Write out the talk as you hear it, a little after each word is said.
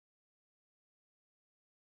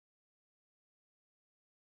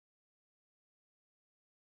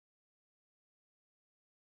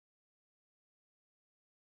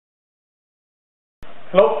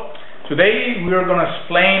Hello. Today we are going to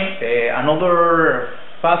explain another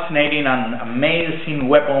fascinating and amazing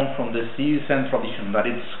weapon from the Seizen tradition that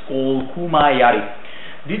it's called Kumayari.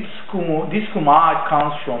 This kuma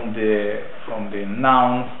comes from the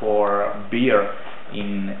noun for beer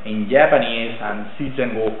in Japanese and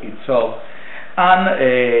Seizen itself, and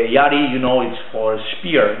yari, it's for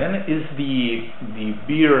spear. Then is the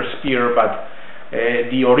beer spear, but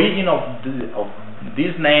the origin of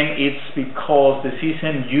this name is because the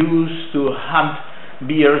Seizen used to hunt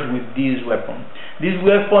bears with this weapon. This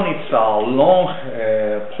weapon is a long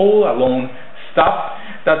pole, a long staff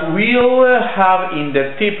that will have in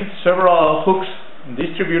the tip several hooks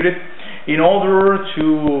distributed in order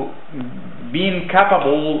to being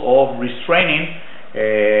capable of restraining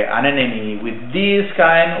an enemy. With this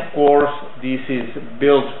kind, of course, this is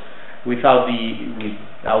built without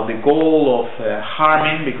the goal of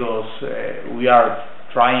harming, because we are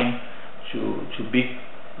trying to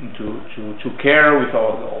care with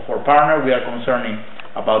our partner. We are concerning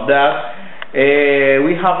about that.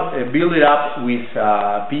 We have built it up with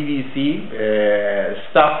PVC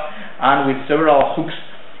stuff and with several hooks,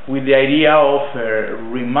 with the idea of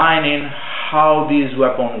reminding how this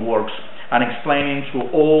weapon works and explaining to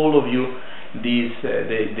all of you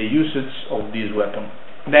the usage of this weapon.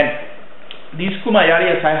 Then, this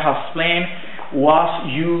Kumayari, as I have explained, was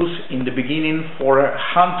used in the beginning for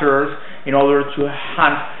hunters in order to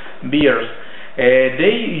hunt bears.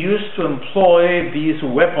 They used to employ this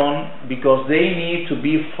weapon because they need to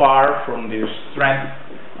be far from the strength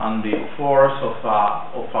and the force of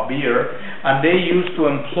a bear, and they used to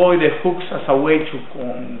employ the hooks as a way to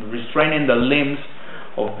restraining the limbs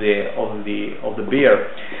of the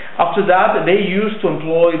bear. After that, they used to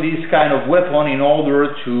employ this kind of weapon in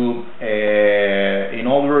order to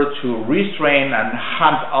restrain and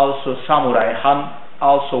hunt also samurai, hunt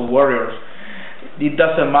also warriors. It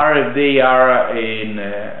doesn't matter if they are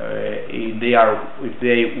if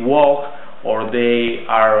they walk or they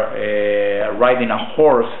are riding a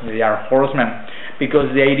horse. They are horsemen.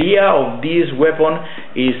 Because the idea of this weapon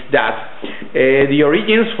is that the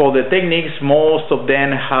origins for the techniques, most of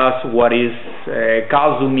them has what is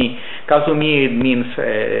Kazumi. Kazumi,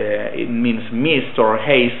 it means mist or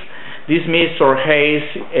haze. This mist or haze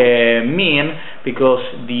mean because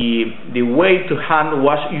the way to hunt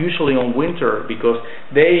was usually on winter, because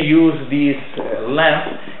they use this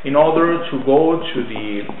length in order to go to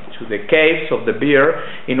the caves of the bear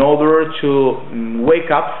in order to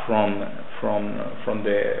wake up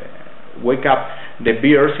the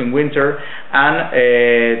bears in winter, and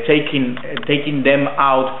taking them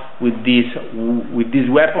out with this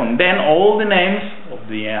weapon. Then all the names of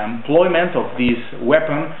the employment of this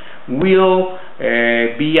weapon will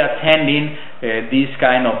be attending this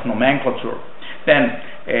kind of nomenclature. Then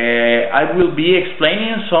I will be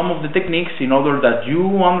explaining some of the techniques in order that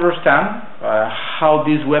you understand how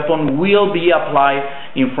this weapon will be applied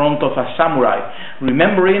in front of a samurai,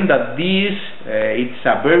 remembering that this it's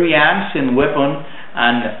a very ancient weapon,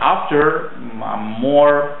 and after a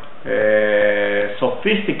more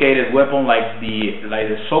sophisticated weapon like the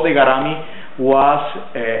sodegarami was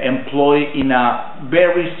employed in a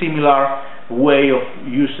very similar way of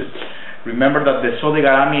usage. Remember that the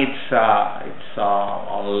sodegarami it's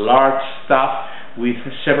a large staff with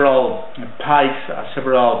several pikes,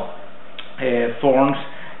 several thorns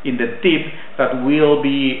in the tip that will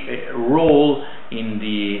be rolled in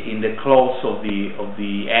the clothes of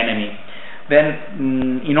the enemy.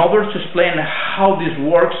 Then, in order to explain how this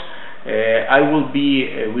works, I will be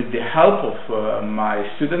with the help of my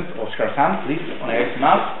student Oscar-san. Please, next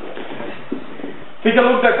map. Take a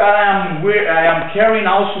look that I am carrying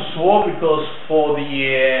also sword, because for the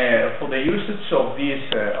usage of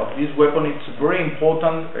this weapon, it's very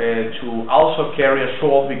important to also carry a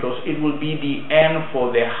sword, because it will be the end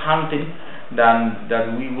for the hunting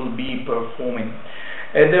that we will be performing.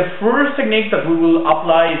 The first technique that we will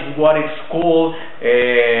apply is what is called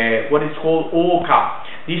oka.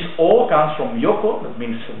 This o comes from yoko, that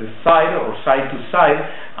means the side or side to side,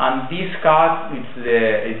 and this ka is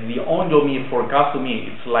the ondomi for kazumi.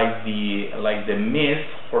 It's like the mist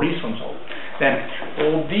horizontal. Then,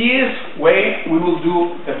 for this way, we will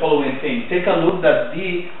do the following thing. Take a look that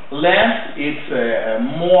the length is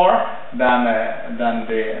more than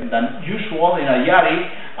usual in a yari,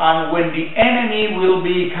 and when the enemy will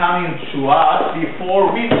be coming to us,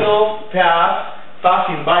 before we will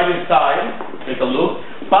passing by the side, take a look,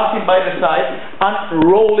 passing by the side and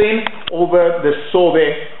rolling over the sobe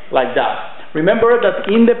like that. Remember that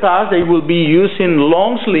in the past they will be using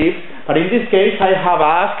long sleeves, but in this case I have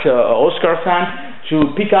asked Oscar-san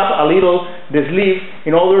to pick up a little the sleeve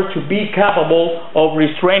in order to be capable of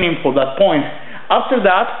restraining for that point. After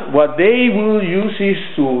that, what they will use is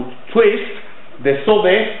to twist the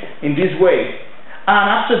sobe in this way, and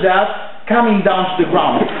after that coming down to the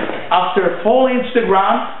ground. After falling to the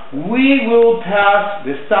ground, we will pass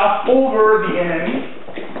the staff over the enemy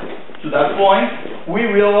to that point. We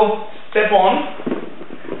will step on,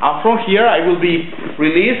 and from here I will be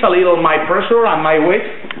release a little my pressure and my weight.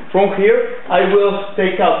 From here I will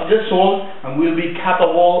take out the sword and will be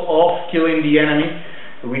capable of killing the enemy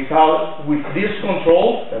with this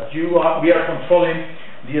control that we are controlling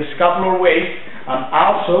the scapular weight, and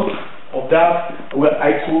also of that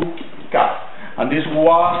I could cut. And this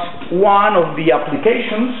was one of the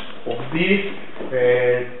applications of this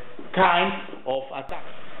kind of attack.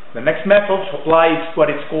 The next method to apply is what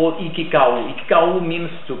is called ikikau. Ikikau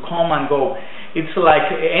means to come and go. It's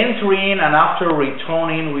like entering and after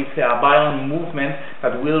returning with a violent movement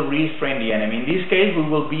that will restrain the enemy. In this case, we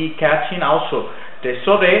will be catching also the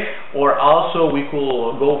sode, or also we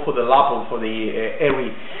could go for the lapo, for the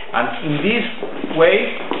eri. And in this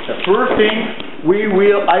way, the first thing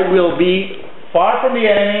I will be far from the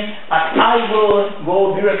enemy, and I will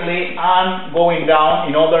go directly and going down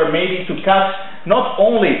in order maybe to catch not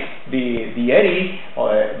only the eri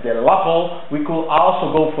or the lapo. We could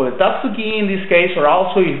also go for the tatsuki in this case, or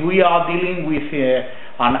also if we are dealing with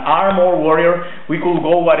an armor warrior, we could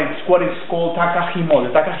go what is called takahimo.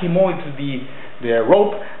 The takahimo is the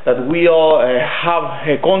rope that will have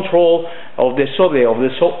control of the sobe,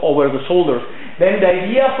 over the shoulders. Then the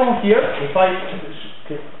idea from here, if I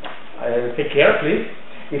take care please,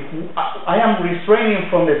 if I am restraining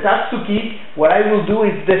from the tatsuki, what I will do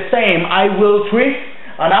is the same. I will twist,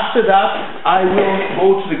 and after that I will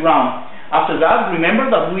go to the ground. After that, remember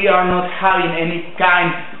that we are not having any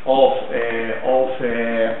kind of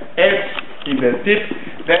edge in the tip.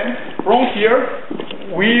 Then from here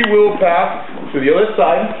we will pass to the other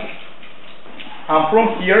side, and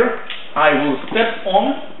from here I will step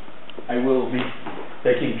on. I will be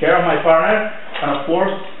taking care of my partner, and of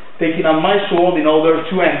course taking out my sword in order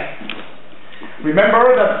to end.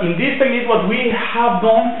 Remember that in this technique what we have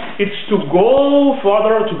done is to go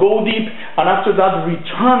further, to go deep, and after that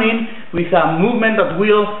returning with a movement that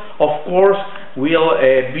will, of course,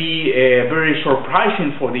 be very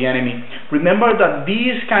surprising for the enemy. Remember that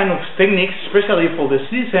these kind of techniques, especially for the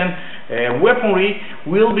season weaponry,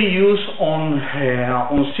 will be used on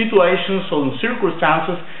situations, on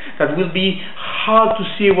circumstances that will be hard to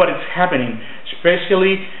see what is happening,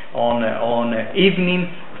 especially on evening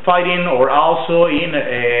fighting, or also in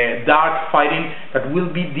dark fighting, that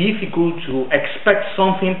will be difficult to expect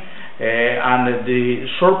something, and the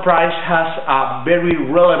surprise has a very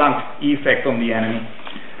relevant effect on the enemy.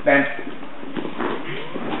 Then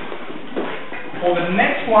for the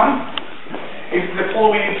next one is the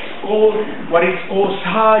following. It's called what is called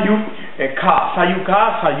sayu-ka.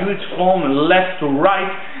 Sayu is from left to right,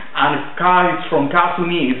 and ka is from ka to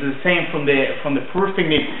ni. It's the same from the first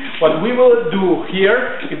technique. What we will do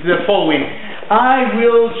here is the following. I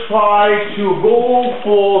will try to go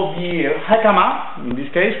for the hakama, in this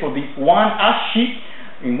case for the one ashi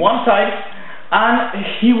in one side, and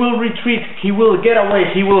he will retreat. He will get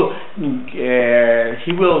away. He will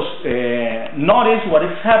notice what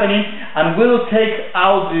is happening and will take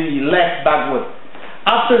out the leg backward.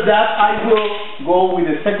 After that, I will go with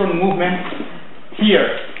the second movement here.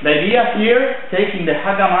 The idea here, taking the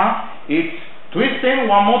hakama, is twisting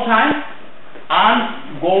one more time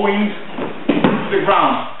and going to the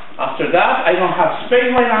ground. After that, I don't have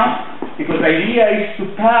space right now, because the idea is to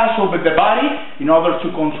pass over the body in order to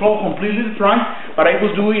control completely the trunk, but I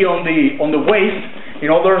will do it on the waist in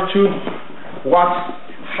order to watch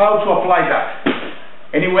how to apply that.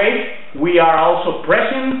 Anyway, we are also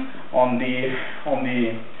pressing on the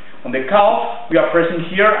calf. We are pressing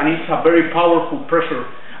here, and it's a very powerful pressure.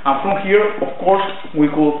 And from here, of course, we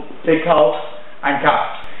could take out and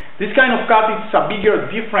cut. This kind of cut is a bigger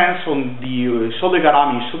difference on the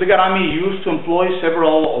sodegarami. Sodegarami used to employ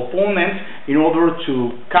several opponents in order to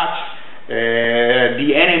catch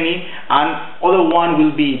the enemy, and other one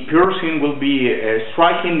will be piercing, will be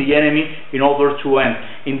striking the enemy in order to end.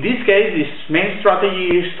 In this case, this main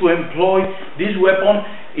strategy is to employ this weapon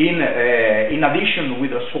in addition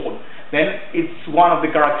with a sword. Then it's one of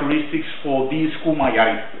the characteristics for this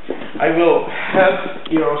Kumayari. I will help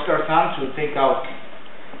here Oscar-san to take out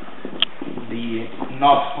the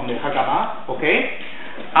knot on the hakama, okay?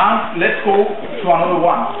 And let's go to another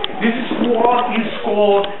one. This is what is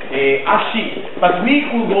called ashi, but we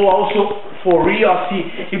could go also for real ashi.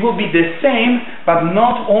 It will be the same, but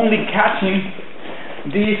not only catching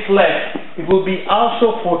this leg. it will be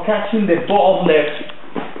also for catching the both legs.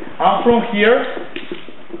 And from here,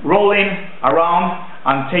 rolling around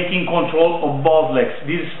and taking control of both legs.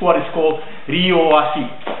 This is what is called Ryo-ashi.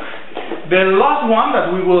 The last one that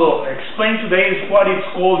we will explain today is what is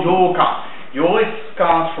called Yo-ka. Yo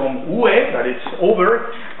comes from ue, that is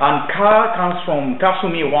over, and ka comes from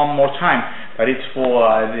kasumi one more time, that is for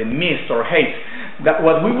the mist or haze. That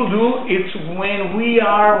what we will do is when we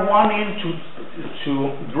are wanting to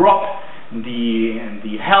drop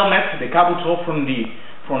the helmet, the kabuto from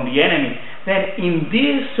the enemy, then in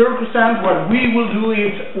this circumstance what we will do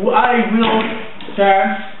is I will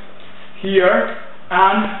stand here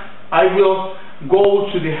and I will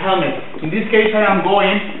go to the helmet. In this case I am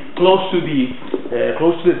going close to the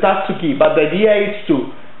tatsuki, but the idea is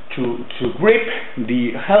to grip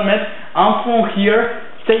the helmet and from here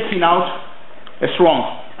taking out a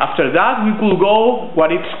strong. After that we could go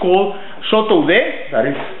what it's called shotoude, that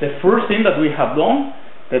is the first thing that we have done,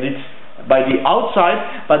 that it's by the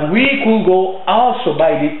outside, but we could go also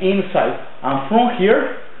by the inside, and from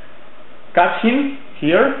here catching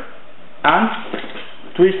here and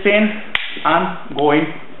twisting and going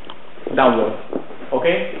downward.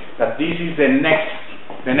 Okay, that this is the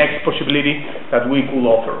next possibility that we could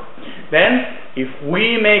offer. Then if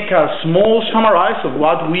we make a small summary of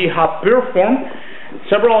what we have performed,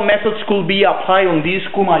 several methods could be applied on this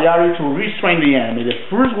Kumayari to restrain the enemy. The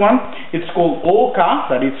first one, it's called Oka,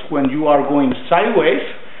 that is when you are going sideways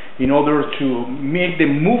in order to make the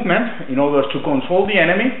movement, in order to control the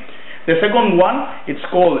enemy. The second one, it's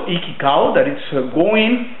called Ikikao, that it's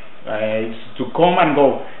going, it's to come and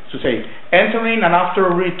go, to say entering and after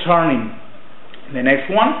returning. The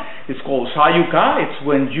next one is called Sayuka, it's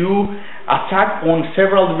when you attack on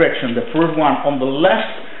several directions. The first one on the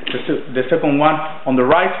left, the second one on the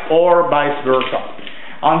right, or vice versa.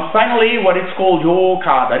 And finally what is called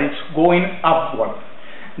Yoka, that is going upward.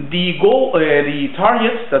 The goal, the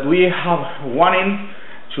targets that we have wanting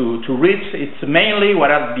to reach, it's mainly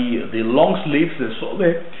what are the long sleeves, the sole,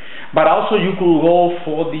 but also you could go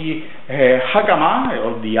for the hakama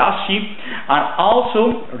or the ashi, and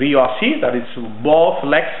also ryo-ashi, that is both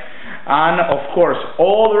legs, and of course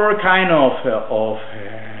other kind of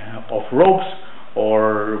ropes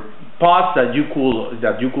or parts that you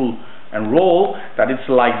could enroll, that it's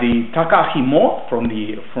like the takahimo from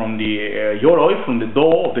the yoroi, from the do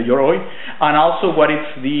of the yoroi, and also what is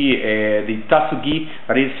the tatsugi,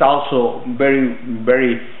 that is also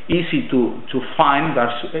very easy to find,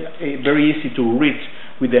 that's very easy to reach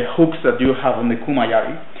with the hooks that you have on the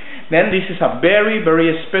Kumayari. Then this is a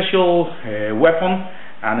very special weapon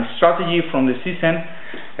and strategy from the season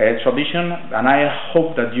tradition, and I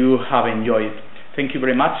hope that you have enjoyed it. Thank you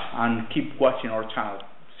very much and keep watching our channel.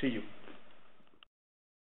 See you.